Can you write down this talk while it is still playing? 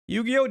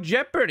Yu-Gi-Oh!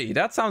 Jeopardy.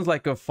 That sounds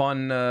like a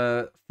fun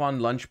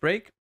lunch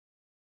break.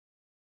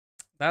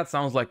 That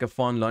sounds like a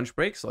fun lunch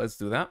break, so let's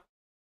do that.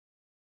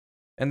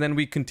 And then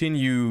we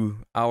continue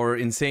our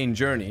insane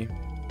journey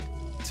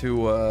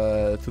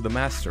to the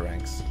master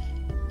ranks.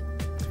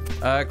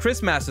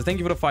 Chris Master, thank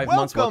you for the 5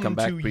 months. Welcome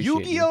back. Welcome to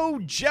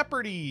Yu-Gi-Oh!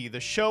 Jeopardy, the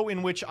show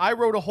in which I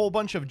wrote a whole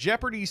bunch of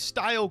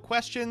Jeopardy-style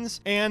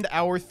questions, and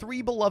our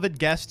 3 beloved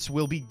guests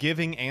will be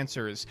giving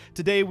answers.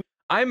 Today,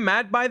 I'm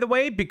mad, by the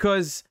way,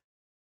 because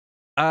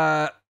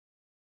MBT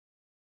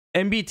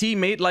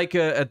made like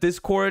a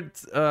Discord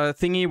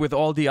thingy with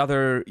all the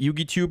other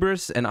Yu-Gi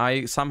tubers, and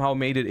I somehow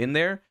made it in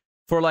there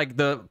for like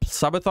the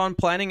subathon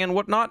planning and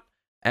whatnot.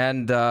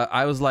 And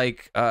I was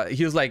like,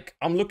 he was like,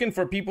 I'm looking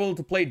for people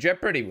to play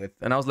Jeopardy with.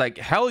 And I was like,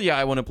 hell yeah,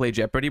 I want to play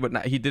Jeopardy.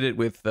 But he did it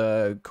with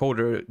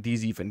Coder,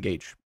 DZ, and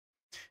Gage.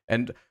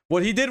 And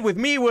what he did with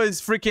me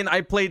was freaking,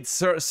 I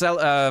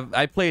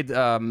played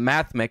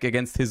Math Mech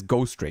against his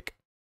Ghost Trick.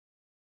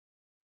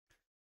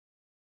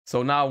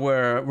 So now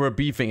we're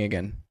beefing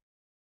again,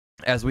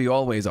 as we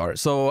always are.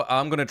 So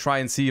I'm gonna try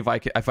and see if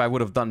I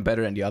would have done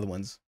better in the other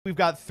ones. we've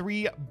got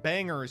 3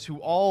 bangers who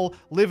all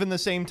live in the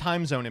same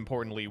time zone,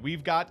 importantly.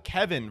 We've got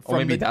Kevin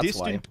from the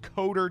Distant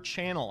Coder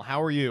channel.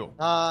 How are you?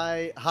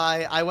 Hi.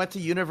 I went to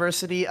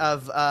University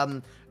of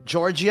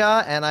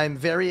Georgia, and I'm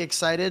very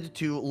excited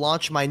to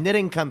launch my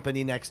knitting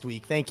company next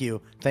week. Thank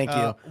you. Thank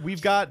you.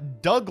 We've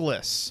got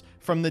Douglas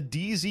from the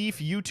DZeef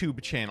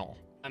YouTube channel.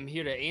 I'm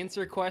here to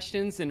answer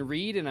questions and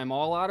read, and I'm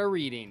all out of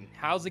reading.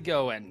 How's it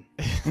going?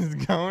 It's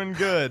going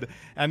good.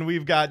 And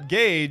we've got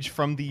Gage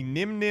from the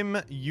Nim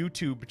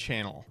YouTube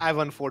channel. I've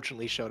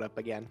unfortunately showed up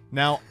again.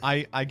 Now,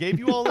 I gave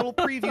you all a little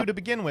preview to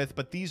begin with,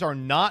 but these are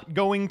not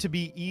going to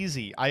be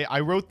easy.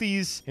 I wrote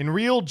these in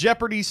real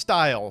Jeopardy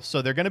style,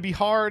 so they're going to be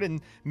hard,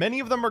 and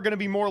many of them are going to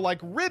be more like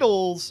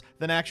riddles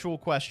than actual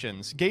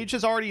questions. Gage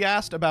has already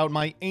asked about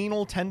my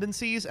anal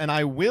tendencies, and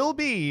I will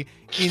be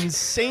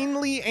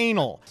insanely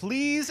anal.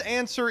 Please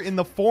answer in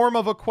the form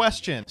of a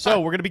question.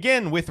 So we're going to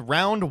begin with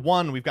round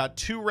 1. We've got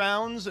 2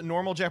 rounds,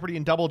 normal Jeopardy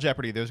and double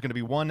Jeopardy. There's going to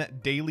be 1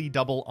 daily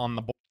double on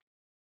the board.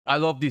 I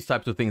love these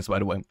types of things, by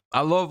the way.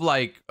 I love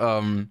like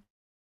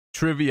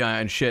trivia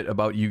and shit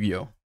about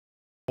Yu-Gi-Oh!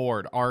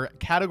 Our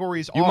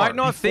categories you are might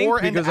not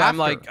think because I'm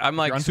like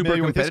If super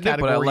competitive,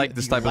 but I like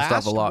this type of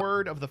stuff a lot. The last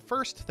word of the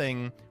first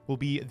thing will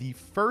be the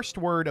first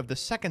word of the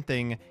second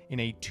thing in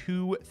a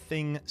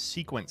 2-thing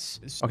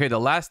sequence. Okay, the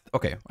last.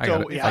 Okay, I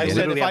got it.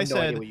 If I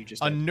said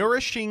a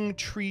nourishing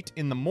treat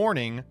in the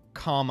morning,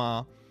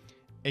 comma,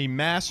 a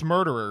mass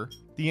murderer,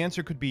 the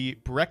answer could be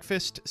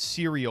breakfast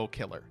serial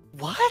killer.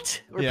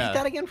 What? Repeat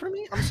that again for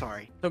me? I'm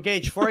sorry. So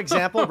Gage, for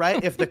example,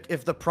 right?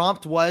 If the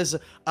prompt was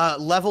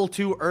level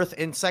 2 Earth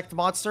insect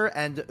monster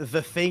and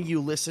the thing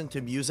you listen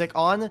to music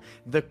on,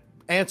 the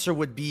answer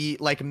would be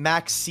like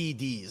max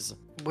CDs.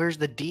 Where's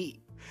the D?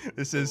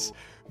 This is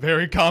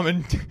very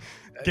common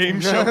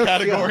game show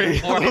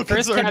category. All right,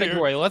 first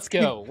category. Let's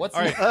go. What's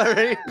all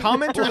right?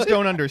 Commenters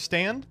don't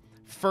understand.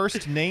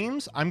 First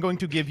names. I'm going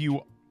to give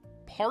you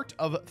part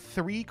of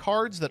 3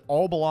 cards that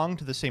all belong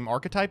to the same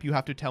archetype. You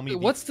have to tell me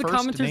what's the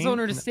commenters don't name.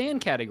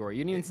 understand category?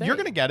 You didn't even say. You're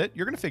gonna get it.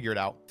 You're gonna figure it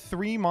out.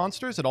 3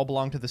 monsters that all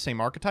belong to the same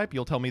archetype.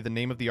 You'll tell me the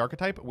name of the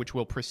archetype, which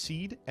will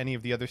precede any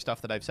of the other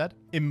stuff that I've said.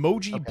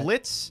 Emoji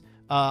Blitz.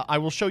 I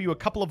will show you a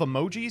couple of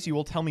emojis. You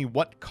will tell me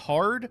what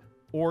card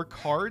or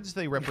cards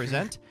they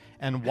represent.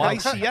 And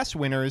YCS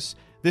winners.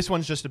 This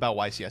one's just about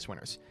YCS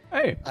winners.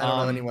 Hey, I don't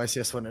know any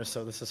YCS winners,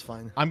 so this is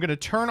fine. I'm going to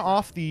turn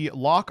off the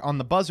lock on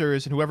the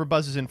buzzers, and whoever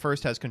buzzes in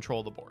first has control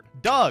of the board.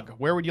 Doug,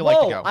 where would you like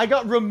to go? I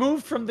got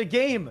removed from the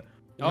game.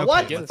 Okay,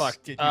 What? Get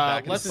fucked.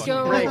 Let's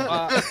go. Hey,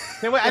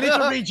 wait, I need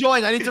to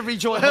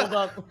rejoin. Hold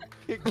up.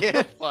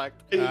 Get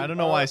fucked. I don't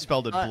know why I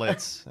spelled it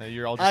Blitz.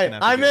 You're all just gonna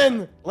have to I'm do it.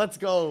 in. Let's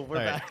go. We're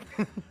back.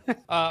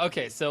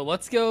 Okay, so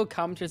let's go.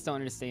 Commenters don't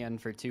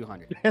understand for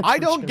 200. I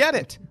don't get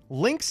it.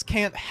 Lynx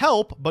can't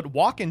help but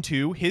walk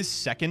into his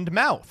second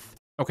mouth.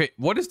 okay,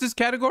 what is this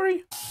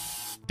category?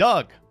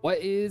 Doug. What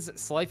is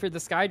Slifer the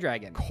Sky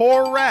Dragon?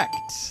 Correct.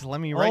 Let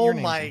me write your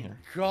name. Oh my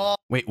god.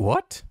 Wait,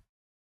 what?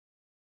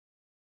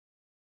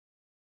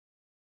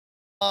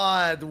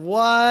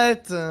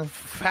 What?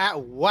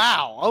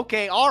 Wow.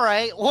 Okay. All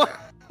right.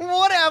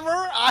 Whatever.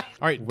 All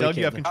right, Doug,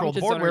 you have control of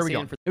the board. Where are we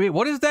going? Wait,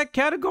 what is that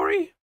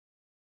category?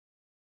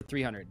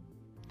 300.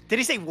 Did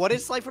he say what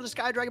is Slifer the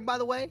Sky Dragon, by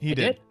the way? He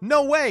did.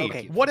 No way.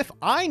 Okay. What if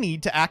I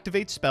need to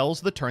activate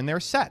spells the turn they're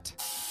set?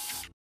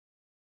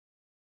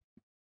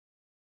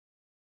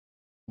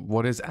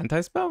 What is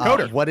anti-spell?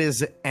 Coder. What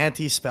is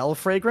anti-spell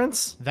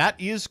fragrance? That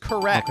is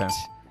correct. Okay.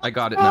 I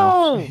got it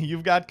now.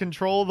 You've got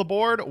control of the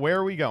board. Where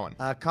are we going?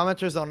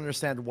 Commenters don't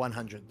understand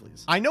 100,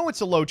 please. I know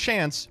it's a low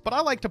chance, but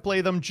I like to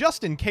play them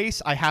just in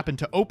case I happen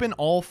to open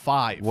all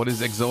 5. What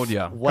is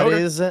Exodia? What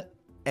is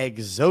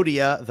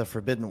Exodia, the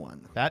Forbidden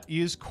One? That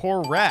is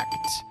correct.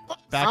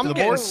 Back I'm to the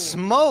getting board.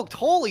 smoked.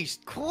 Holy,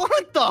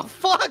 what the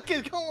fuck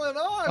is going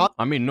on?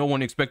 I mean, no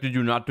one expected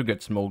you not to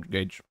get smoked,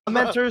 Gage.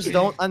 Commenters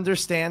don't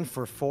understand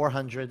for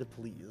 400,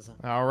 please.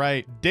 All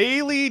right,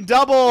 daily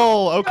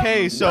double.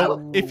 Okay,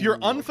 so if you're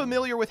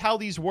unfamiliar with how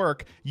these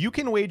work, you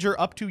can wager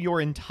up to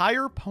your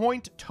entire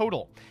point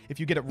total. If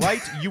you get it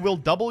right, you will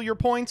double your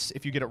points.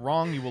 If you get it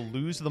wrong, you will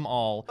lose them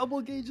all.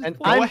 Double gauges. And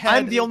Go I'm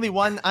ahead. the only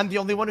one. I'm the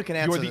only one who can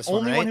answer You're the this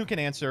only one, one right? who can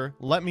answer.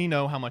 Let me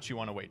know how much you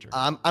want to wager.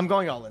 I'm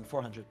going all in.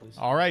 400, please.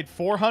 All right,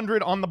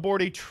 400 on the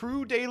board, a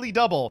true daily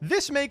double.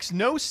 This makes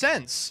no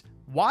sense.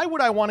 Why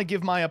would I want to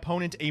give my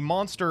opponent a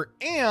monster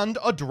and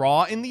a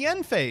draw in the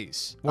end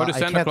phase? What is I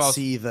Santa can't Claus?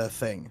 see the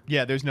thing.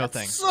 Yeah, there's no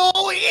thing. So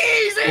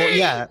easy. Well,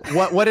 yeah.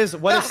 What is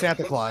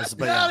Santa Claus?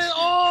 But Got yeah. it.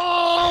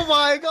 Oh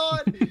my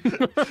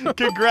god.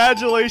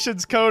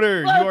 Congratulations,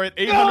 Coder. You are at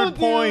 800 dude.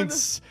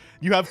 points.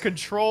 You have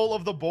control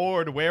of the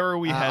board. Where are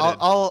we headed?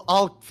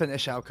 I'll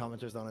finish out.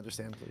 Commenters don't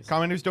understand, please.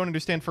 Commenters don't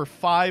understand for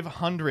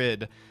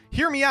 500.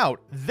 Hear me out.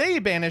 They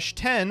banish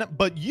 10,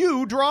 but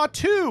you draw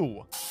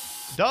 2.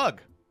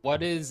 Doug.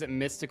 What is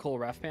mystical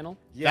ref panel?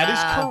 That is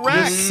Yeah, correct.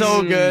 You're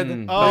so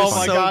good. Oh You're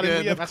my so god, good. and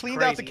we have That's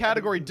cleaned out the crazy.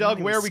 category. Doug,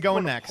 where are we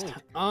going next?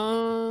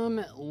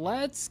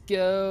 Let's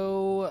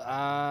go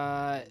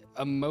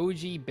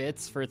emoji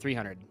bits for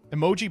 300.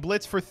 Emoji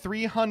Blitz for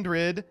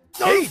 300.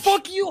 No, Gage.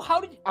 fuck you. How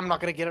did you? I'm not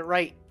gonna get it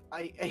right.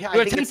 I You have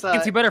 10 think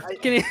seconds. You better I-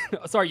 fucking.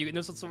 Sorry, you.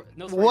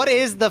 No, What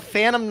is the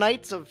Phantom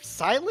Knights of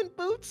Silent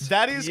Boots?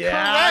 That is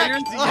Yeah,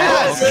 correct. Oh,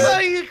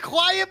 Yes. you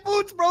quiet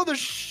boots, bro. The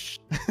shh.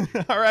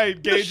 All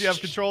right, Gage, you have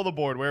control of the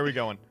board. Where are we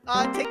going?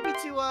 Take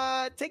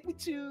me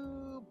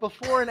to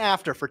before and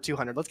after for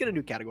 200. Let's get a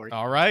new category.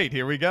 All right,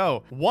 here we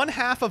go.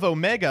 1/2 of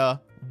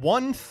Omega,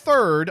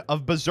 1/3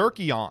 of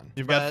Berserkion.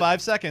 You've got But-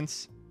 5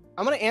 seconds.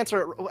 I'm gonna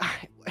answer it.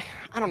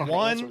 I don't know how to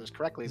 1, answer this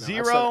correctly. Though.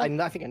 0.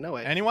 I think I know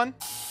it. Anyone?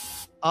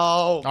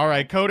 Oh, All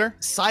right, Coder.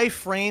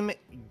 Psy-Frame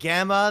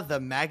Gamma, the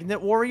Magnet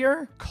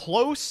Warrior.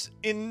 Close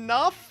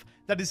enough.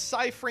 That is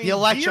Psy-Frame The Gear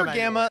electromagnet.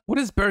 Gamma, What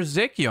is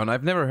Berserkion?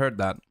 I've never heard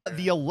that.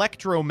 the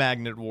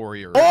Electromagnet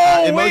Warrior. Oh,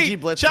 Oh, Emoji wait.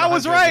 Blitz Chat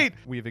was 100. right.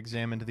 We have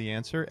examined the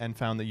answer and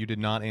found that you did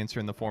not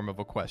answer in the form of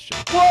a question.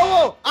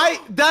 Whoa!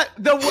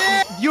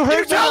 You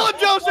heard tell him,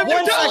 Joseph, you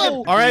One tell second.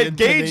 him. All right, The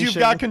Gage, you've intonation.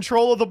 got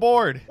control of the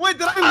board. Wait,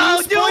 did I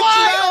lose do points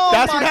I? now?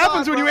 That's my what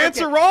happens God, when you bro.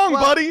 answer Okay. wrong,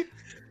 Well, buddy.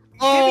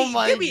 Oh Get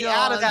my me god.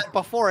 out of that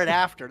before and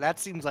after. That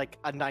seems like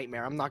a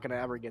nightmare. I'm not gonna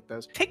ever get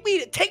those. Take me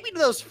to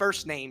those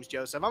first names,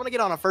 Joseph. I'm gonna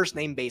get on a first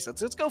name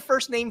basis. Let's go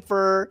first name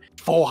for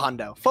Faux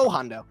Hondo.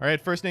 All right,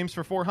 first names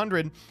for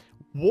 400.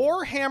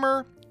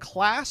 Warhammer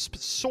Clasp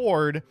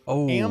Sword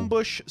Oh.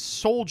 Ambush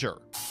Soldier.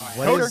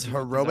 What Coder. is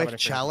Heroic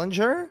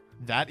Challenger?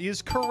 That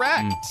is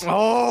correct.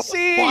 Oh,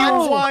 See, you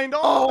rewind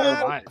all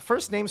that. Right.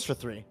 First names for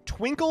 3.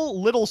 Twinkle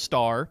Little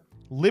Star,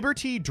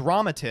 Liberty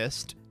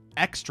Dramatist,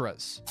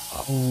 Extras.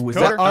 Oh, is Coder.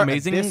 that Are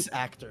amazing? Abyss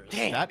actors.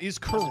 Damn. That is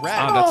correct.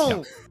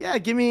 That's Yeah,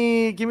 give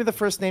me the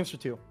first names for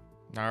 2.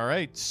 All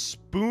right,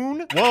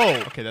 Spoon.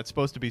 Whoa. Okay, that's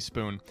supposed to be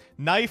Spoon.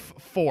 Knife,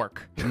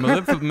 Fork.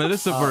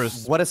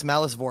 Melissaverse. What is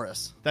Malice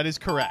Vorus? That is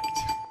correct.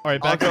 All right,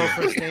 I'll back go to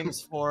first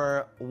names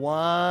for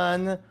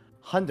 1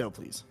 hundo,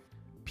 please.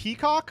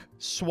 Peacock,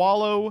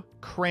 Swallow,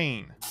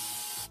 Crane.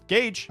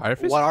 Gage. Fire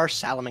Fist? What are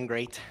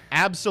Salamangreat?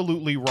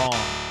 Absolutely wrong.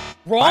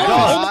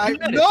 Wrong.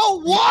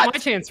 No, what? My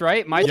chance,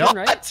 right? My turn,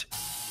 right?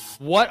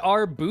 What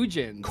are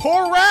boojins?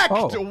 Correct.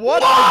 Oh.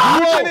 What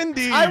are you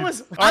indeed? I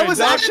was All right,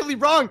 Zach, actually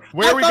wrong.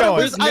 where I are we thought it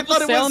going? was- I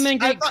thought it was. Salmon I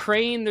Great thought-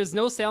 Crane. There's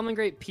no Salmon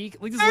Great Peak.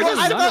 Like, There's there's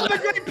a none of them.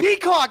 Salamangreat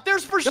Peacock.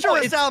 There's for sure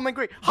a it's-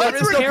 Salamangreat. There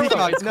is no Pero.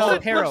 peacock. It's No,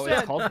 called Pero.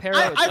 It's 100%. called Pero.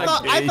 I It's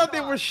like- thought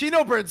they were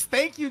Shinobirds.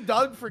 Thank you,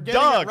 Doug, for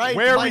getting Doug, it right.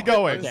 where are My we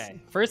going? goodness. Okay.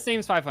 First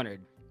name's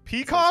 500.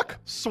 Peacock,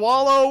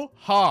 Swallow,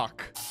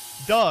 Hawk.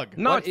 Doug.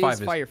 Not What is Fire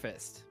Fist. Fire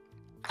Fist?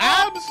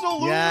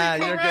 Absolutely Yeah,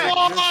 you're correct. good.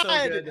 You're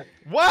so good.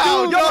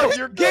 Wow, Dude, yo, yo,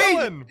 you're Gabe,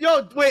 going.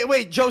 Yo,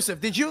 wait, Joseph,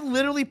 did you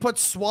literally put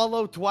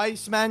swallow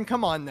twice, man?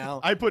 Come on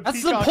now. I put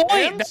That's the Peacock point.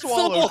 and That's the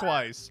Swallow point.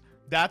 twice.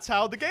 That's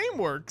how the game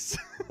works.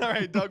 All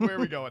right, Doug, where are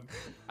we going?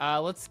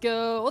 Let's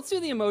go. Let's do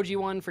the emoji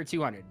one for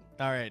 200.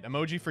 All right,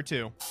 emoji for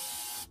 2.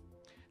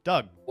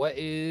 Doug, What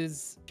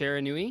is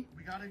Sharanui?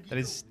 that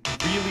is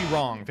really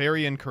wrong.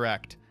 Very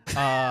incorrect.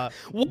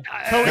 What?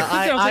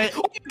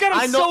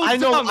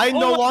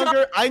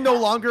 I no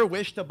longer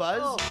wish to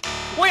buzz.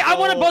 Wait, I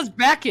want to buzz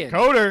back in.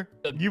 Coder,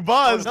 you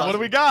buzzed. no. What do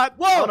we got?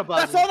 Whoa, Auto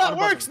buzz, that's all that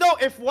auto works. No,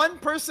 if one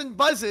person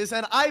buzzes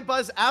and I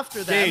buzz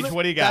after them, Gage,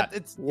 what do you got?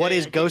 What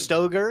is Ghost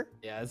Ogre?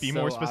 Yeah, it's Be so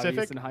more obvious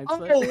specific. in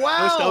hindsight. Oh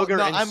wow! Ghost Ogre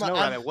No, and Snow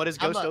Rabbit. What is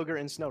I'm Ghost a- Ogre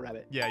and Snow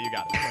Rabbit? Yeah, you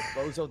got it.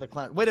 Bozo the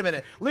clown. Wait a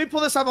minute. Let me pull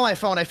this up on my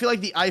phone. I feel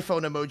like the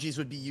iPhone emojis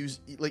would be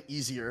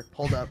easier.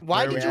 Hold up.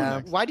 Why There did we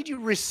you go. Why did you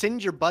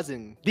rescind your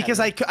buzzing? Because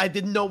Kevin? I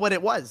didn't know what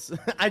it was.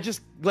 I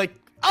just like.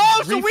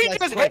 Oh, so we reflex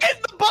just like-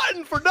 hit the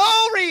button for no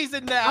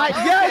reason now. Yes,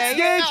 Okay, Gage.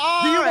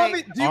 yeah, Do you all want right.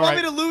 me? Do you All want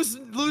right. me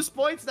to lose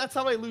points? That's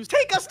how I lose.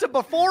 Take us to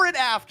before and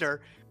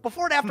after.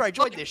 Before and after I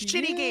joined this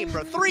shitty game,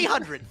 bro.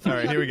 300. All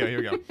right, here we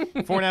go.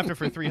 Before and after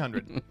for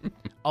 300.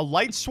 A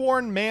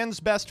Lightsworn man's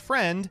best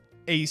friend,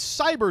 a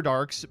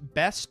Cyberdark's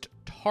best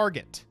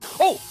target.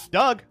 Oh,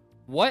 Doug.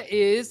 What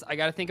is, I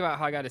gotta think about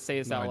how I gotta say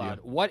this out idea. loud.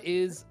 What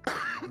is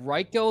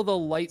Ryko the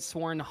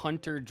Lightsworn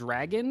Hunter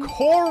Dragon?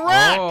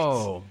 Correct!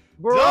 Oh.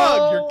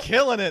 Doug, you're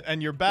killing it,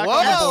 and you're back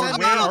on the Whoa, board.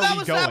 no, Where are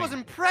we that going? was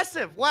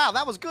impressive. Wow,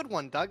 that was a good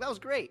one, Doug. That was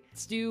great.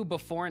 Let's do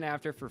before and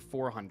after for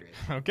 400.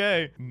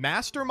 Okay.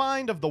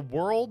 Mastermind of the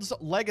world's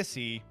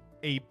legacy,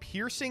 a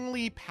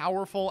piercingly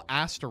powerful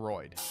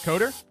asteroid.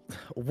 Coder?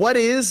 What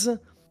is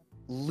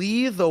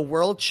Lee the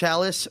World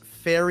Chalice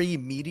Fairy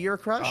Meteor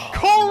Crush?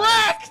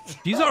 Correct!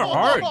 These are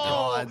hard.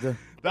 God.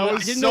 That I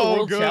was didn't know so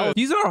World good. Challenge-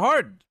 These are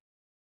hard.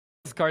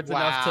 This card's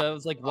enough Wow. to, I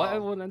was like, what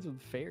ends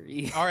with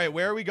fairy? All right,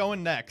 where are we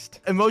going next?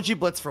 Emoji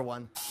Blitz for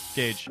 1.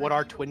 Gage. What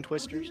are Twin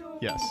Twisters?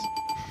 Yes.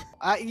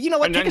 You know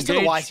what? And Take then us to the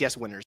Gage. YCS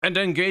winners. And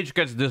then Gage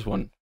gets this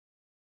one.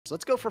 So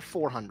let's go for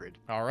 400.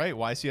 All right,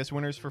 YCS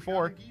winners for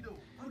 4.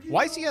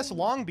 YCS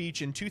Long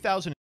Beach in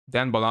 2012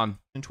 Dan Balan.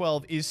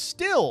 is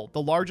still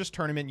the largest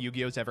tournament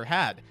Yu-Gi-Oh's ever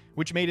had,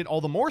 which made it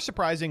all the more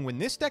surprising when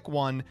this deck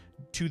won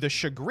to the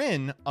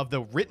chagrin of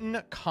the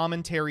written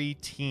commentary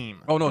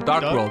team. Oh no,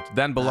 Dark Doug? World.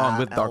 Dan Balan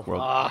with Dark Elf.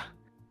 World.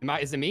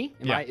 Is it me?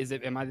 Yeah.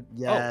 Am I?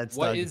 Yeah, oh, it's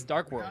what Doug. is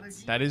Dark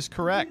Worlds? That is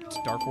correct.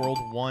 Dark World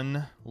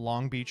won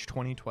Long Beach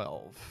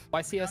 2012.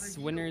 YCS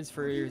winners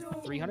for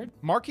 300?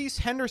 Marquise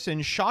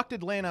Henderson shocked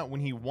Atlanta when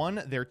he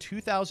won their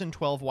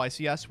 2012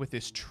 YCS with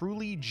this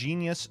truly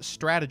genius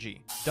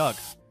strategy. Doug,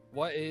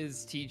 What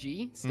is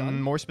TG? Stun?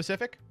 more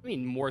specific? I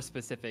mean, more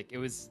specific. It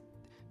was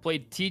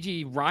played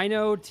TG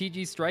Rhino,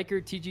 TG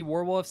Striker, TG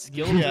Werewolf,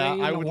 Skill Yeah,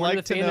 Drain, I would Horde like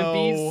of to Phantom know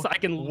Beasts. I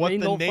can what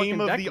name the whole name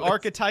fucking of deck the list.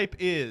 archetype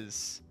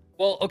is.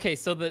 Well, okay,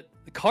 so the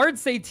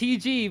cards say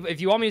TG. If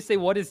you want me to say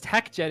what is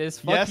Tech Genesis,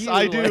 fuck Yes, you.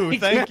 I do. like-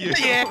 Thank you.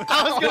 Yeah,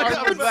 I was gonna How go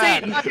hard with was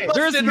that. that? Okay,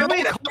 There's listen, no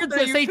really, cards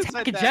that say you said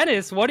Tech that.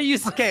 Genesis. What do you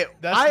say? Okay,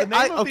 That's the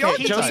name of the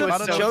archetype. Joseph, I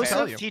don't know what to Joseph,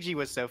 tell you. TG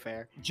was so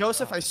fair.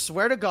 Joseph, I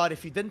swear to God,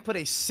 if you didn't put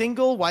a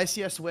single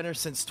YCS winner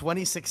since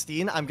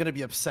 2016, I'm gonna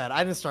be upset.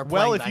 I didn't start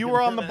playing. Well, if back you in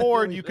were on the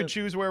board, you day. could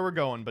choose where we're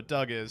going, but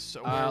Doug is.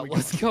 So where are we going?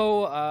 Let's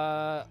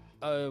go.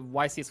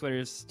 YCS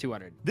winners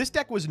 200. This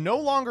deck was no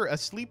longer a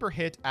sleeper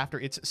hit after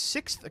its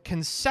 6th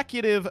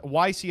consecutive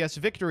YCS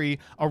victory,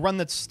 a run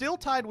that's still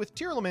tied with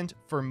Tearlament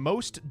for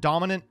most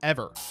dominant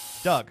ever.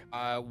 Doug.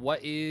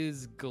 What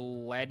is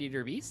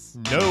Gladiator Beast?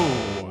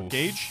 No.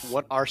 Gage.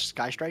 What are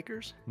Sky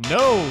Strikers?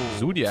 No.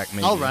 Zodiac,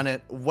 maybe. I'll run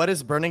it. What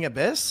is Burning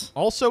Abyss?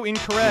 Also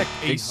incorrect.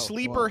 A Big-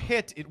 sleeper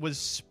hit. It was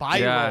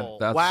Spiral.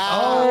 Yeah, that's...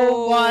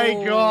 Oh my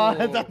Oh.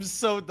 God, I'm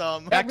so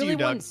dumb. Back That to you,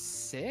 really won Doug.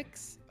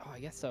 6? Oh, I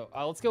guess so.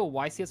 Let's go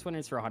YCS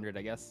winners for 100,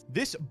 I guess.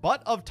 This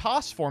butt of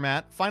toss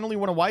format finally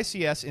won a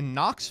YCS in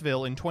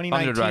Knoxville in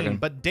 2019, Dragon.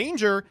 but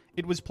danger,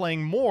 it was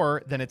playing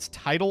more than its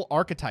title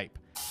archetype.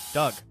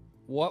 Doug.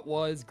 What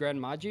was Grand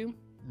Maju?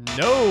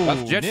 No.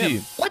 That's Jetty.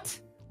 Nim. What?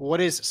 What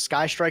is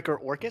Sky Striker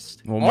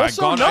Orchest? Oh my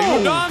Also god, no. are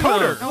you done?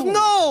 Coder.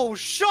 No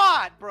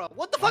shot, bro.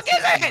 What the fuck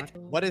is it?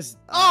 What is?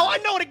 Oh, I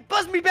know it. It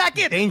buzzed me back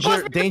in. Danger,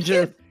 Buzzed me back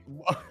danger.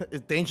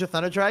 Is Danger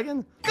Thunder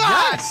Dragon?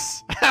 God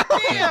Yes.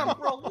 damn,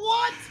 bro.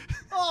 What?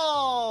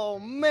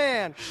 Oh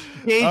man.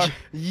 Gage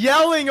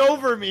yelling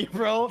over me,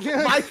 bro.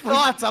 My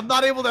thoughts. I'm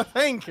not able to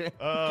think.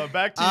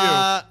 Back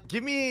to you.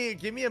 Give me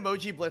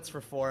Emoji Blitz for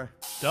 4.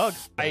 Doug.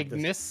 I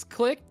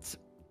misclicked.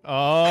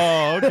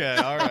 Oh, okay.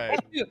 All right.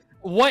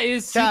 What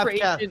is Cap, Super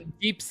cap. Agent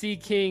Deep Sea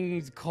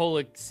King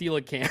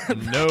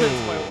Coelacanth? No.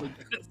 That's my only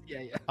guess.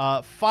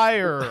 Yeah.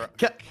 Fire.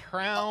 Ca-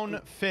 Crown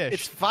fish.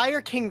 It's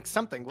Fire King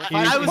something. What?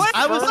 I was- What?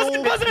 I was-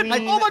 Listen, listen.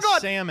 oh my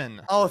God.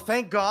 Salmon. Oh,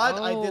 thank God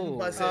I didn't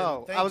buzz in.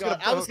 Oh, Thank I was God.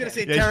 gonna- I was gonna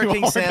okay. say Yeah, Terra you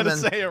King are gonna Salmon.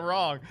 say it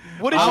wrong.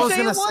 What did I you was say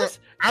gonna it was?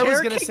 I was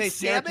Terra gonna King say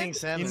Terra Salmon? King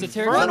Salmon. It's a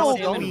Infernal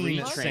Terra King Queen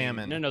Retrain.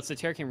 Salmon. No, it's a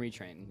Terra King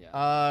Retrain.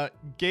 Yeah.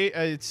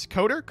 It's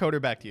Coder.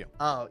 Coder, back to you.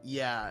 Oh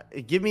yeah,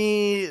 give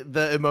me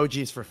the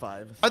emojis for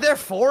 5. Are there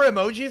 4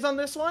 emojis on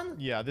this one?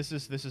 Yeah, this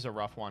is a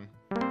rough one.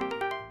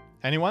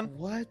 Anyone?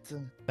 What?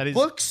 That is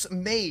Books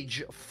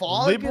Mage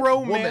Fog Woman.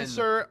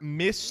 Libromancer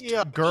Mist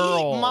Yeah,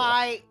 Girl. Eat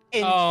my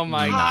Oh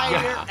my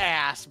entire God.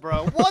 ass,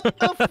 bro. What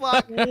the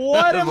fuck?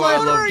 What am I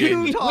What are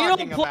you looking?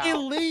 talking We don't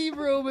play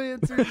about?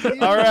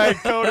 Libromancer. All right,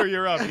 Coder,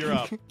 you're up. You're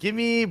up. Give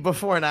me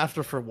before and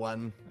after for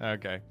 1.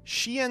 Okay.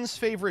 Shien's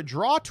favorite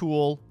draw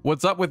tool.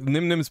 What's up with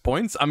Nim Nim's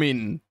points? I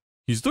mean,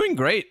 he's doing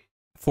great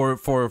for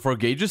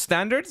Gage's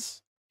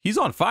standards. He's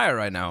on fire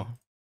right now.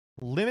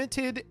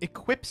 Limited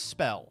equip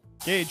spell.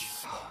 Gage.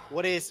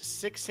 What is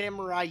Six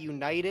Samurai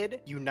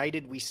United?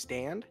 United we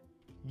stand.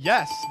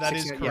 Yes, that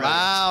is Six- correct.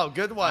 Wow,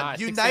 good one. Ah,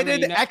 6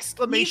 United Samurai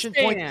exclamation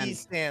Uni- point stand. E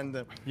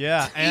stand.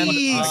 Yeah, and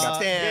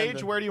Stand.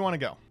 Gage, where do you want to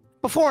go?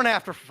 Before and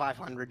after for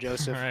 500,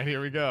 Joseph. All right, here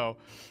we go.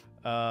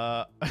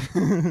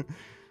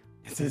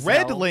 is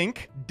Red hell.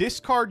 link,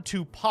 discard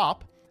to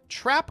pop.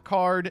 Trap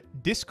card,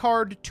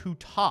 discard to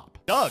top.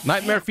 Doug.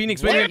 Nightmare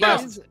Phoenix What Radiant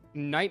Blast. is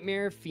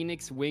Nightmare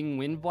Phoenix Wing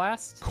Wind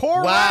Blast.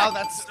 Correct. Wow,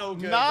 that's so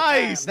good.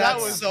 Nice. Damn, That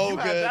that's was so you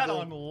had good. that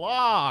on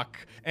lock.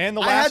 And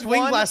the I last had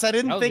Wing one. Blast. I That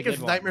didn't was a think good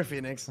of one. Nightmare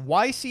Phoenix.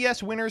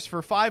 YCS winners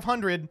for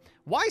 500.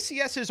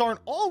 YCSs aren't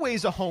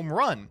always a home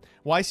run.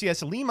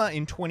 YCS Lima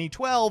in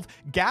 2012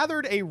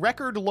 gathered a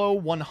record low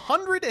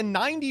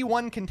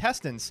 191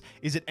 contestants.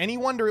 Is it any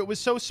wonder it was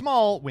so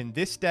small when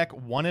this deck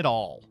won it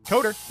all?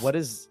 Coder. What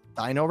is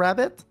Dino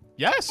Rabbit?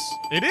 Yes,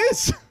 it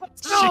is.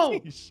 No!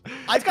 Sheesh.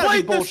 I've gotta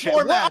be played this bullshit.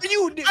 format. What are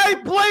you I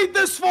played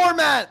this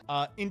format.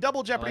 In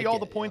Double Jeopardy, like all it,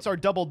 the points are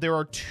doubled. There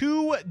are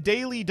 2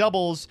 daily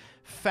doubles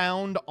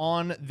found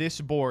on this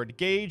board.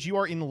 Gage, you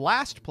are in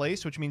last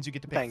place, which means you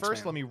get to pick Thanks,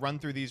 first. man. Let me run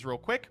through these real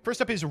quick.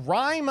 First up is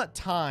rhyme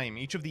time.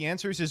 Each of the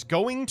answers is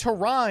going to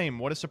rhyme.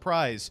 What a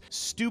surprise.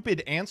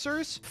 Stupid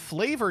answers.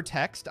 Flavor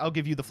text. I'll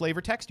give you the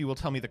flavor text. You will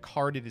tell me the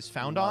card it is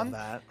found Love on.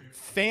 that.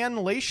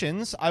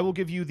 Fanlations. I will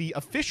give you the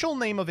official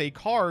name of a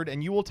card,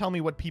 and you will tell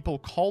me what people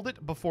called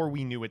it before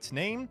we knew its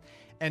name.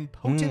 And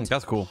potent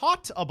that's cool.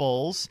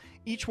 potables.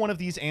 Each one of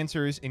these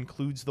answers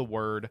includes the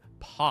word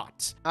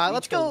pot.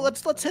 Let's go.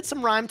 Let's hit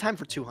some rhyme time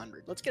for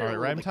 200. Let's get All it. right, a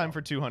rhyme little time bit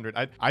for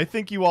 200. I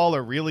think you all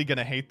are really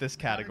gonna hate this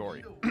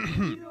category.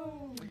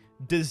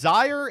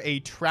 Desire a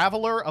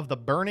traveler of the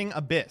burning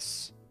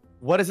abyss.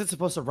 What is it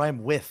supposed to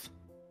rhyme with?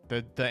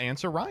 The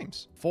answer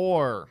rhymes.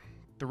 4,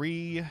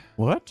 3,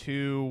 What?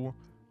 2,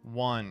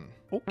 1.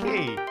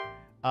 Okay.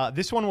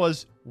 This one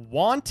was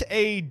want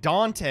a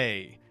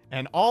Dante,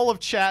 and all of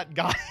chat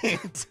got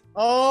it.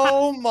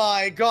 Oh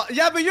my god.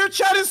 Yeah, but your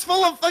chat is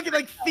full of fucking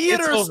like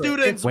theater over.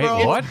 students, Wait,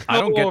 bro. what?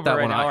 I don't get over that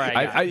right one. now. All right,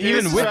 I guys.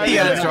 even This with is the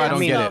right. answer, I don't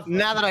mean, get it.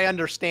 Now that I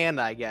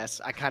understand, I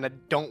guess I kind of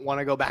don't want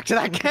to go back to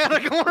that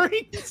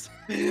category.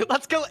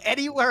 Let's go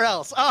anywhere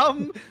else.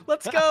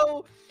 Let's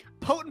go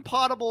potent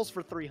potables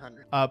for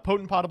 300.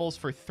 Potent potables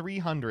for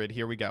 300.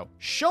 Here we go.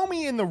 Show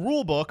me in the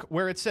rule book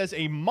where it says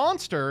a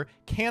monster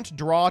can't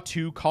draw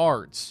 2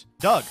 cards.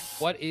 Doug.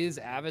 What is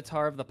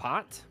Avatar of the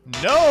Pot?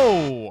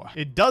 No,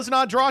 it does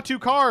not draw 2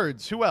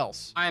 cards. Who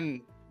else?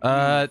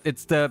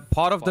 It's the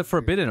Pot of the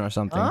Forbidden or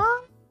something.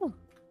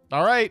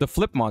 All right. The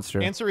flip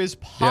monster. Answer is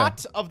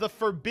Pot of the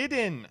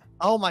Forbidden.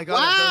 Oh my god. it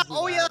Wow! does do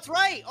Oh yeah, that. that's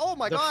right. Oh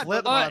my The god.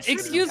 flip the monster.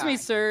 Excuse me, guy.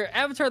 sir.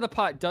 Avatar of the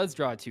Pot does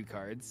draw 2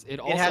 cards. It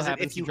also has it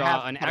happens if to you draw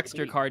have an part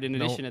extra 3. card in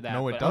addition to that.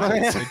 No, it but-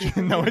 doesn't.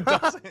 No, it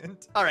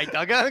doesn't. All right,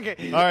 Doug.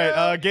 Okay. All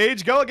right,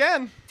 Gage, go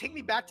again. Take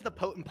me back to the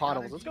potent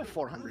potables. Let's go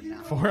 400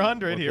 now.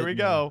 400. Here we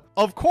go.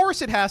 Of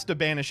course, it has to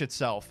banish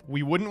itself.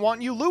 We wouldn't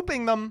want you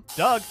looping them.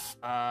 Doug.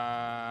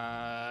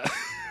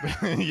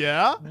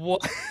 Yeah.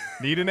 What?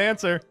 Need an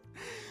answer.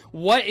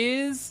 What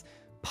is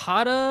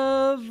Pot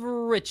of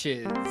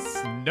Riches?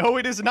 No,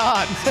 it is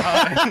not.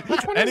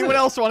 Anyone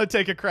else want to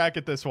take a crack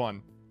at this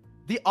one?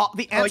 The Oh,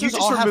 answers you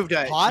just all removed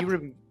have it. pot.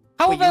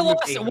 How Wait, have I you removed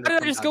lost? Why 800 did I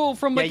from just that. go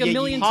from like Yeah, a yeah,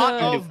 million Pot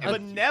to? of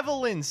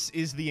benevolence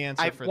is the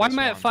answer for Why this am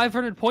I one. at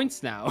 500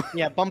 points now?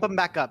 Yeah, bump him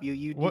back up.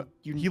 You What?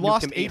 you He nuked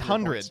lost him 800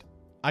 800. points.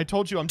 I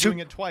told you I'm doing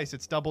it twice.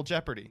 It's double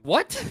Jeopardy.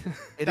 What?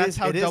 It That's is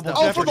how it is double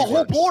double Oh, for the Jeopardy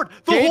whole works. board.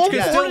 The Gage whole can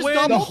board still is win.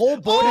 double. The whole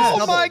board is Oh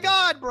double. my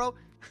god, bro.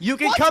 You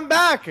can come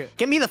back.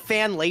 Give me the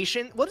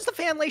fanlation. What is the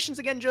fanlations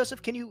again,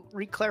 Joseph? Can you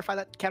re-clarify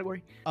that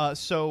category?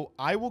 So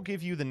I will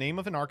give you the name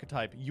of an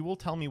archetype. You will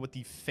tell me what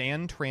the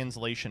fan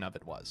translation of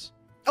it was.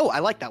 Oh, I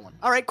like that one.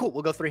 All right, cool.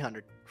 We'll go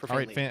 300 for All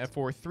right, fanlations.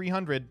 for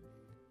 300,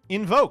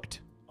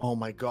 invoked. Oh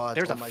my god.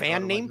 There's oh a my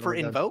fan god, name for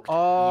god. invoke.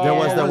 Oh, There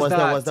was, What there was was, there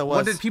that? was, there was.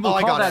 What did people oh,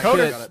 I call got that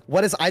it. shit?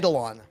 What is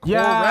Eidolon?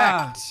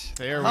 Yeah. Correct.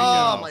 There we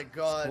Oh go. my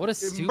god. What a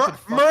stupid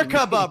fucking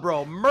Merkaba, name.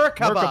 bro.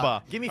 Merkaba.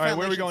 Merkaba. Give me All right,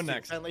 where are we Fanlations going too.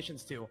 next?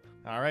 Fanlations 2.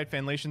 All right,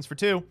 fanlations for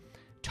 2.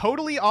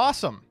 Totally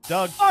awesome.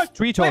 Doug.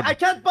 Tree Wait, toad. I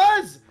can't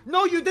buzz.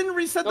 No, you didn't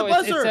reset the No,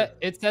 buzzer.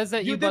 it says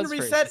that You you didn't buzz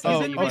reset. first. It You says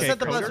that didn't okay, reset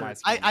the Coder.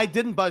 buzzer. I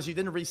didn't buzz. You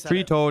didn't reset. Tree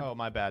it. toad. Oh,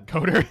 my bad.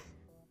 Coder.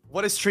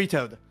 What is Tree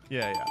Toad?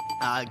 Yeah.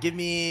 Give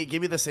me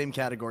the same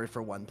category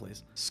for 1,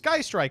 please.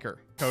 Sky Striker.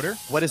 Coder.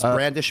 What is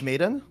Brandish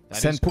Maiden?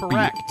 That is Senpupi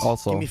correct.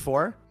 Also. Give me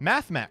 4.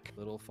 Math Mech.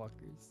 Little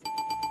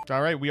fuckers.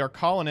 All right, we are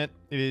calling it.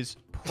 It is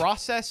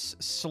Process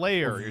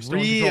Slayer. You're still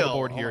in control of the Real.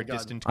 board Oh here. my God.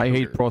 Distant I hate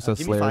Cruiser. process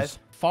Give me slayers. 5.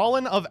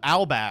 Fallen of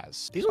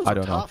Albaz. These ones I are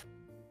don't know. tough.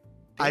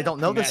 I don't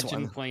know this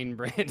Imagine one. playing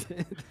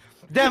Brandon.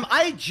 Damn,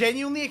 I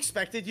genuinely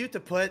expected you to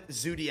put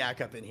Zodiac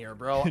up in here,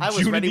 bro. I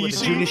was ready with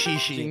the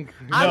Junishishi? Junishishi.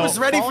 I No, was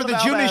ready for Fallen the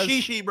of Albaz.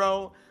 Junishishi,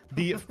 bro.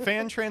 The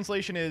fan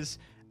translation is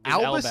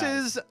Albaz.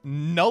 Albus's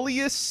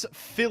nullius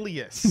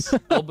filius.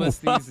 Albus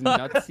these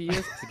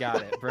nutsiest.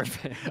 Got it.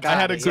 Perfect. I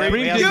had a Got it.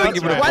 great Yeah, Dude, yeah, thank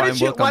you for yeah. the Why prime. did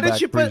you? Welcome Why did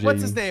back, you put? appreciate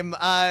What's his you. name?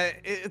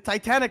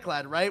 Titanic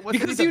lad, right? What's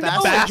Because the you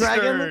know bastard it.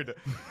 dragon? Bastard.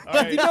 All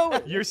right, You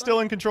know- you're still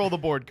in control of the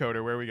board,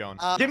 Coder. Where are we going?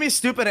 Give me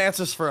stupid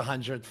answers for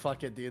 100.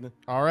 Fuck it, dude.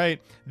 All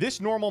right.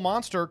 This normal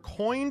monster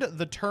coined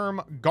the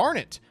term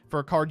Garnet for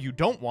a card you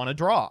don't want to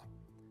draw.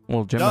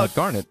 Well, Gemini Doug.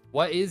 Garnet.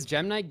 What is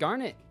Gemini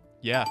Garnet?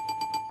 Yeah.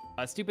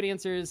 Stupid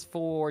answers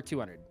for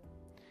 200.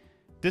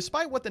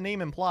 Despite what the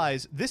name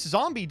implies, this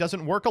zombie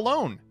doesn't work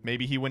alone.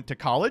 Maybe he went to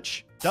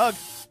college. Doug.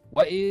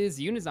 What is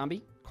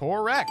Unizombie?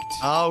 Correct.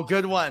 Oh,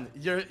 good one.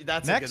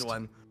 That's Next. a good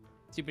one.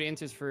 Stupid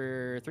answers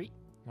for 3.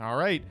 All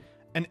right.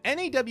 An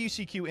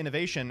NAWCQ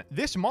innovation,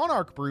 this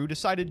Monarch brew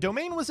decided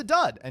Domain was a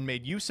dud and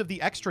made use of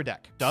the extra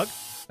deck. Doug?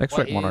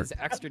 Extra What Monarch. is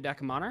Extra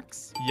Deck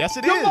Monarchs? Yes,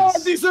 it Come on,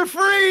 is. these are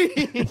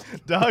free.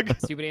 Doug?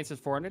 Stupid answers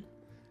 400.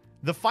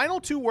 The final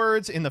 2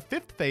 words in the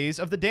 5th phase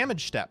of the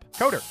damage step.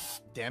 Coder.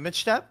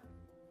 Damage step?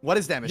 What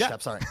is damage Yeah.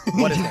 step? Sorry.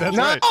 What is That's damage?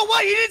 right. Oh,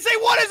 what? He didn't say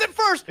what is it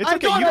first. It's I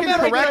okay. thought You I can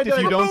meant correct if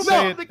you don't remove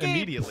say it the game.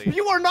 immediately.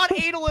 You are not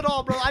anal at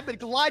all, bro. I've been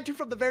lied to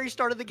from the very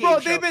start of the game. Bro,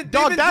 show. they've been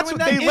Dog, that's doing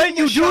what that they in let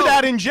the you do show.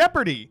 that in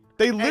Jeopardy.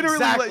 They literally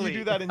let Exactly. you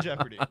do that in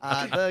Jeopardy.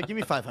 Give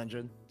me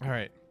 500. All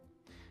right.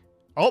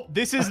 Oh,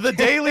 this is the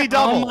daily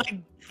double. Oh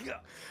my god.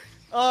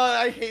 Oh,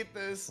 I hate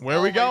this. Where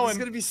are we This going? is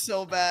gonna be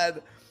so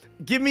bad.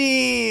 Give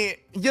me,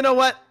 you know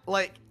what?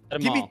 Like, Let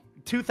 'em give me all.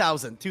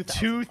 2,000.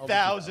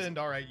 2,000.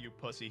 All right, you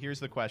pussy. Here's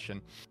the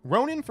question.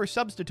 Ronin for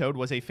Substitoad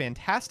was a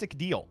fantastic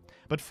deal,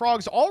 but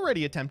Frogs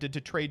already attempted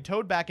to trade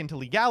Toad back into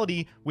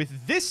legality with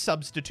this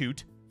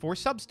substitute for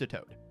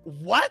Substitoad.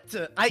 What?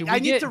 Do I we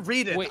need get- to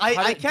read it. wait, how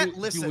I do- can't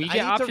do- listen. Do we I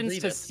get need options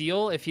read to it.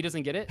 steal if he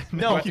doesn't get it?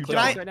 No, No, you can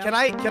I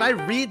don't. can I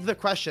read the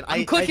question?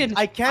 I'm clicking.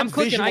 I can't I'm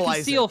clicking. I visualize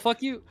can steal. it.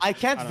 Fuck you. I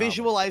can't I don't know.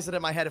 visualize it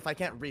in my head if I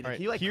can't read it. All right,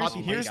 Can you like here's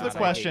copy here's paste the it? I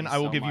question. hate I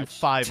you will so give you much.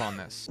 5 on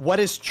this. What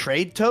is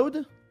trade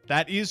toad?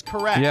 That is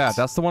correct. Yeah,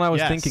 that's the one I was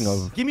Yes. thinking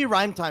of. Give me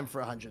rhyme time for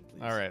 100,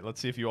 please. All right, let's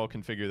see if you all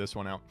can figure this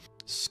one out.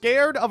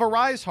 Scared of a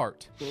Rise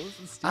Heart.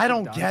 I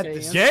don't get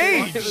this.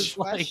 Gage! It was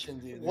like, Question,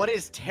 dude. What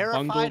is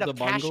terrified Bungle of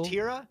the bungle?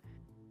 Kashtira?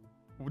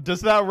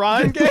 Does that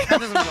rhyme, Gage? That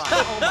doesn't rhyme.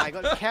 Oh my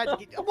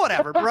god.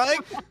 Whatever, bro.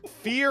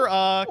 Fear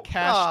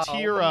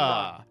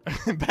Kashtira.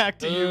 Back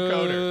to you,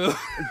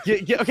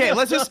 Coder. Okay,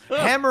 let's just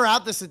hammer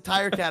out this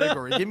entire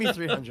category. Give me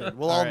 300.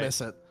 We'll all All right.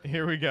 miss it.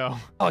 Here we go.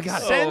 Oh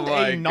god. Send Oh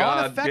my a God,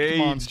 non-effect Gage.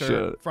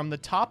 monster from the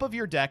top of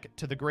your deck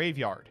to the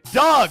graveyard.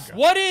 Doug!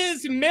 What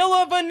is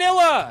Milla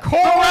Vanilla?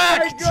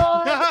 Correct!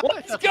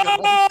 Let's go!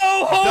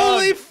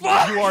 Holy Doug,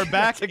 fuck! You are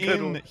back That's a good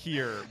in one.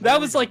 here. That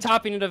was like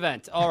topping an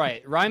event. All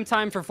right, rhyme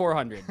time for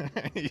 400.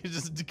 You're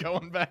just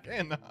going back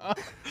in, huh?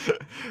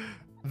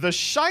 The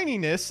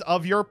shininess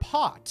of your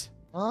pot.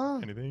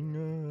 Anything?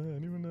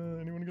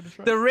 Anyone gonna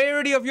try? The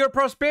rarity of your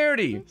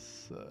prosperity.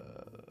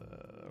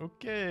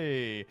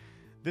 Okay.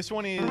 This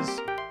one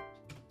is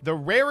the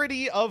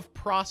rarity of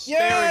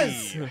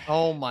prosperity.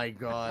 Oh my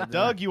god.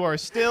 Doug, you're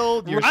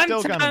still Rhyme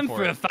coming time for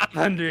for it.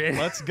 500.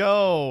 Let's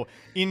go.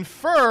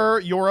 Infer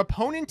your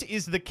opponent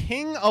is the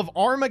king of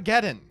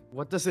Armageddon.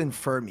 What does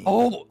infer mean?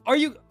 Oh, are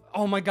you?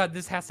 Oh my god,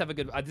 this has to have a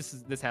good.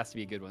 This has to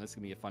be a good one. This is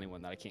gonna be a funny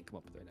one that I can't come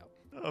up with right now.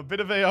 A bit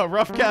of a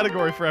rough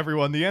category for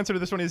everyone. The answer to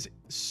this one is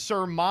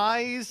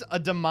surmise a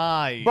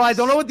demise. Bro, I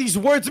don't know what these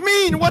words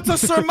mean. What's a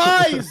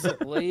surmise?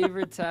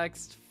 Flavor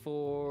text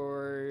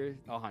for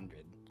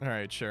 100. All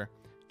right, sure.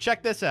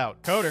 Check this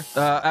out, Coder.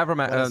 Avram,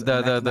 What is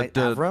Mekhnite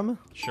Avram?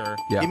 Sure.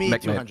 yeah, Give me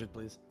Mekhnite. 200,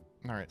 please.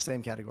 All right.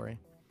 Same category.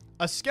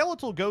 A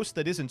skeletal ghost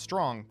that isn't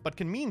strong, but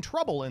can mean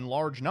trouble in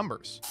large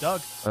numbers.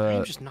 Doug.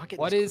 I'm just not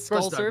getting What this. is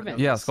Skull Doug would Servant?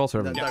 know Yeah, this. Skull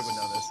Servant. Doug would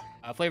know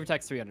this. Flavor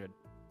text 300.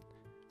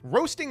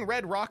 Roasting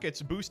red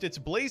rockets boost its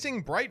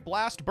blazing bright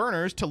blast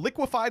burners to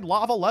liquefied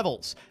lava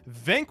levels.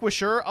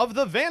 Vanquisher of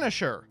the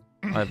Vanisher.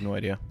 I have no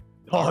idea.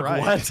 All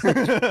right.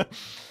 What?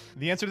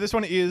 The answer to this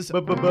one is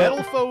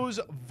Metal Foe's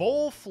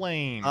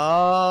Volflame.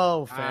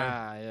 Oh,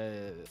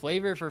 fair.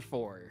 Flavor for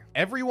 4.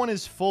 Everyone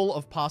is full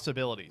of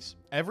possibilities.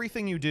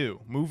 Everything you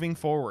do, moving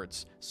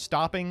forwards,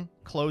 stopping,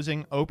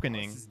 closing,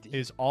 opening, This is deep.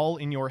 is all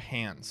in your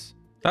hands.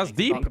 That's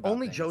deep. Talk about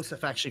Only things.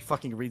 Joseph actually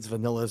fucking reads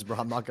vanillas, bro.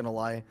 I'm not gonna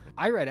lie.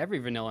 I read every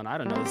vanilla and I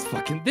don't know this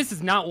fucking. This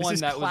is not This one is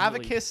that was.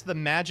 Really, Clavicus the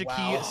Magic Key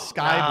Wow.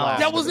 Sky Wow. Blast.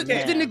 that wasn't. Okay.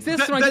 It didn't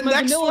exist The- when I did the my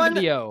next vanilla one-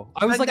 video.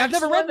 I was the like, I've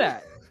next never read one-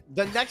 that.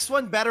 The next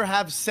one better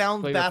have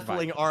sound Flavor for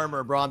baffling 5.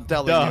 armor, bro. I'm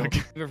telling Doug.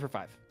 you. Flavor for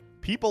 5.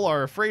 People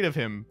are afraid of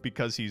him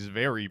because he's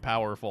very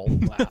powerful.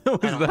 Wow.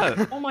 What was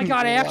that? Oh my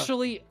god! I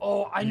actually.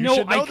 Oh, I You know.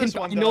 should know I can. this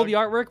one, I know Doug. the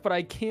artwork, but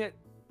I can't.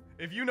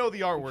 If you know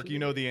the artwork, you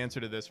know the answer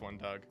to this one,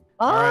 Doug.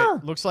 Ah. All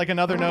right, looks like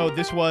another no.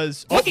 This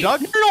was Wait,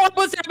 Doug. No, I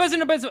buzzed. I buzzed. He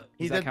Does that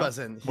did count? buzz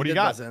in. What do you did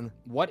got? buzz in.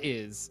 What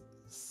is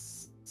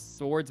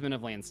Swordsman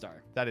of Landstar?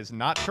 That is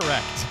not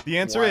correct. The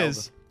answer Wild.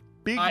 is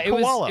Big It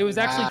Koala. was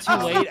actually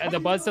Wow. too late. The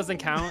buzz doesn't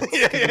count.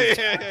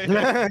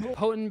 yeah.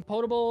 Potent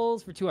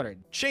potables for 200.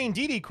 Shane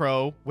Didi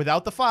Crow,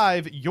 without the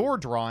 5, you're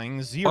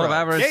drawing 0. Pot of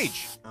Avarice.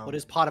 Gage. What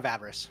is Pot of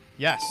Avarice?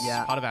 Yes.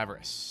 Yeah. Pot of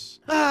Avarice.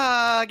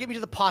 Give me to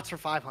the pots for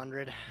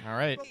 500. All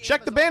right.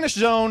 Check the banish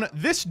zone.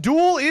 This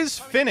duel is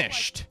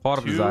finished. Pot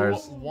of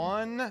Desires.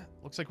 2-1.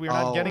 Looks like we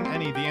are not getting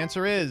any. The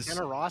answer is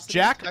Generosity?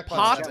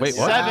 Jackpot Wait,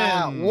 what?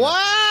 7.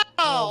 Wow.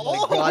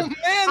 Oh, my God.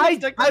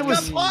 man, I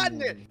was- pot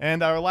in it.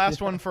 And our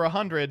last one for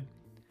 100.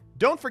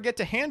 Don't forget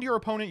to hand your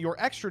opponent your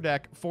extra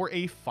deck for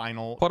a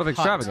final Pot of cut.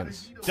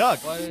 Extravagance. Doug.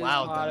 What is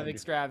Wow, Pot of Doug.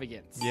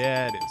 Extravagance?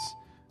 Yeah, it is.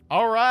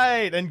 All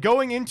right, and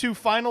going into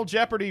Final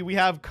Jeopardy, we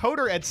have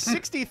Coder at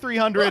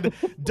 6,300,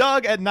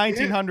 Doug at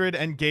 1,900,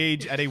 and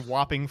Gage at a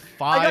whopping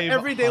 500. I got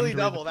every daily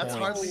double. That's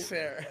points. hardly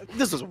fair.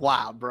 This is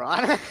wild, bro.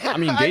 I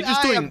mean, Gage is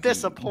I doing- am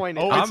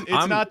disappointed. Oh, it's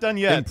I'm not done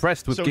yet.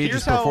 impressed with so Gage's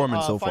here's how,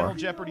 performance so Final far.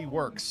 Jeopardy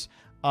works.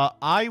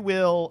 I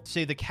will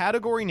say the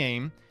category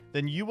name,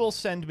 then you will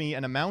send me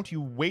an amount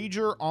you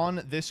wager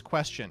on this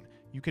question.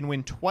 You can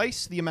win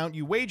twice the amount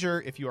you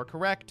wager if you are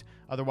correct.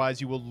 Otherwise,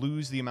 you will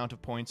lose the amount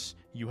of points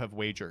you have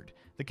wagered.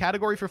 The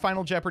category for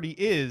Final Jeopardy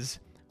is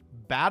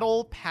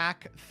Battle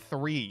Pack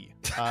 3.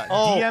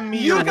 DM me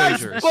your You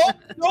guys wagers. both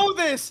know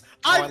this.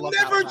 I I've love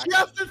never Battle Pack.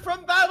 drafted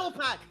from Battle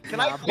Pack. Can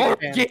I? Big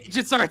fan. Gage,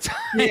 it's our time.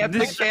 Yeah,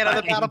 big fan of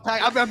the Battle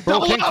Pack. I'm Bro,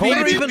 double can up,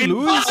 Coder baby. even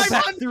lose?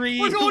 Five. Three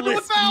We're going to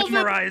lists 1,000.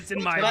 memorized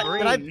in my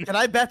brain. Can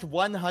I bet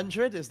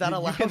 100? Is that You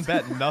allowed? can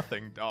bet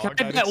nothing, dog. Can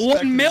I I'd bet expect 1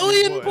 that you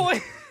million would.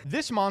 points?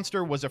 This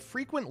monster was a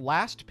frequent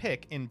last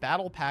pick in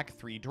Battle Pack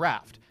 3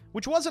 draft,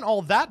 which wasn't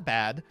all that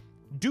bad.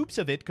 Dupes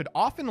of it could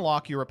often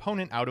lock your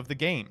opponent out of the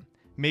game.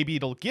 Maybe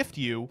it'll gift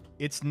you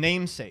its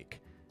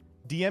namesake.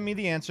 DM me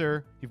the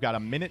answer. You've got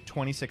 1 minute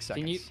 26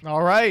 seconds.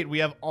 All right, we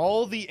have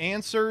all the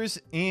answers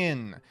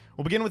in.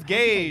 We'll begin with I don't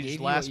think I Gage, gave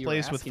you last what you were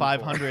place with asking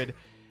 500.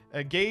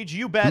 Gage,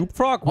 you bet Dupe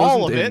Frog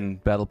all wasn't of in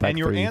it, Battle Pack and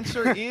your 3.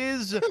 answer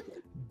is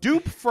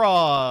Dupe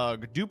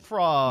Frog. Dupe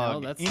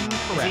Frog. No, that's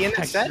Incorrect. Is he in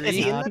that set? Is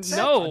he in that set?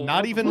 No.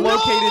 Not even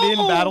located in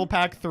Battle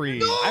Pack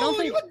 3. I don't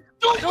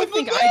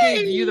think I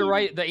gave you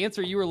the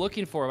answer you were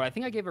looking for, but I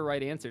think I gave a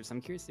right answer, so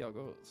I'm curious to see how it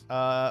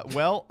goes.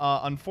 Well,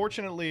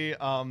 unfortunately,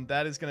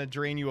 that is going to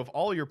drain you of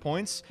all your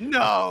points.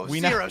 No, We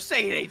now- zero.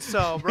 Say it ain't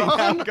so, We bro.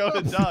 now go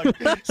to Doug.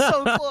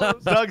 So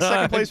close. Doug,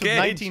 second place with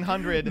Gage.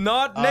 1,900.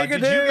 Not Did you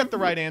negative. get the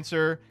right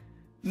answer?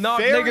 Not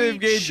Fairy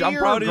negative, Gage. I'm Cheer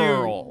proud of you.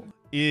 Girl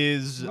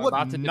is I'm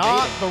about to debate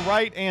not it. the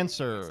right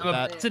answer. I'm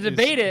That about to is-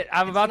 debate it.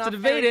 I'm about to not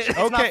debate very- it. It's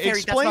not Okay, fairy,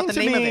 that's explain not the to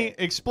name of me. it.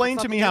 Explain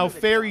That's to not me the name how of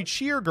it, Fairy Doug.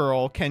 Cheer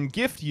Girl can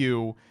gift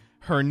you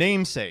her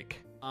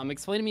namesake.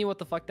 Explain to me what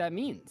the fuck that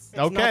means. It's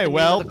not the Okay, name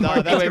well, of the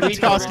card. that's Wait, going read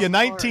to cost it. you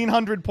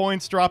 1,900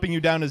 points, dropping you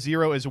down to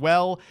 0 as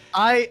well.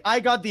 I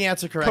got the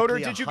answer correctly.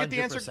 Coder, did you get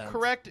the answer 100%.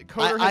 correct?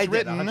 Coder I has did,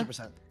 written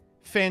 100%.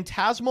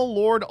 Phantasmal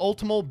Lord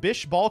Ultimal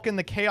Bish Balkan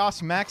the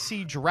Chaos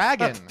Maxi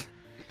Dragon.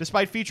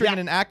 Despite featuring in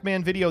an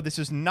Ackman video, this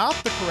is not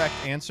the correct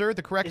answer.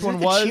 The correct Isn't one it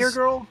the was cheer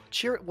girl?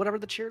 Cheer, whatever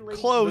the cheer lady.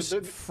 close.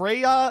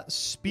 Freya,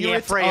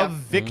 Spirit Freya. of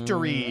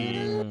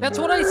Victory. That's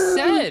what I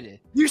said.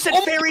 You said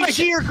Oh fairy my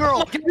cheer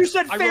girl. You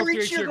said I wrote fairy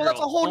Fairy cheer Cheer girl. That's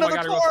a Girl. whole Oh my nother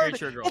God, I wrote Fairy card.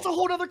 Cheer Girl. That's a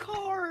whole nother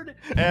card.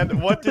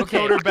 And what did Okay,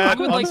 Coder bet?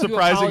 I would like to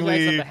apologize on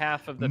Unsurprisingly,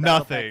 behalf of the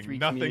Battle Pack 3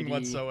 nothing community.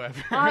 whatsoever.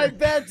 I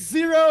bet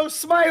 0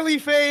 smiley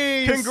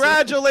face.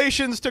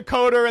 Congratulations to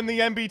Coder and the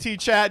MBT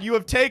chat. You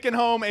have taken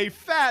home a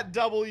fat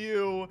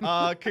W.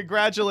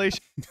 Congratulations.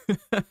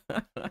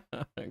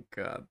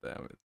 God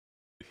damn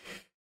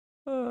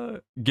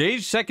it.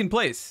 Gage second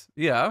place.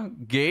 Yeah,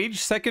 Gage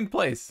second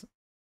place.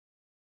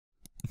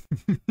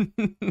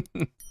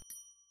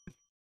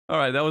 All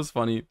right, that was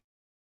funny.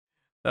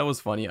 That was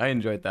funny. I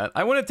enjoyed that.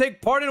 I want to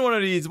take part in one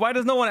of these. Why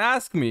does no one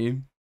ask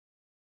me?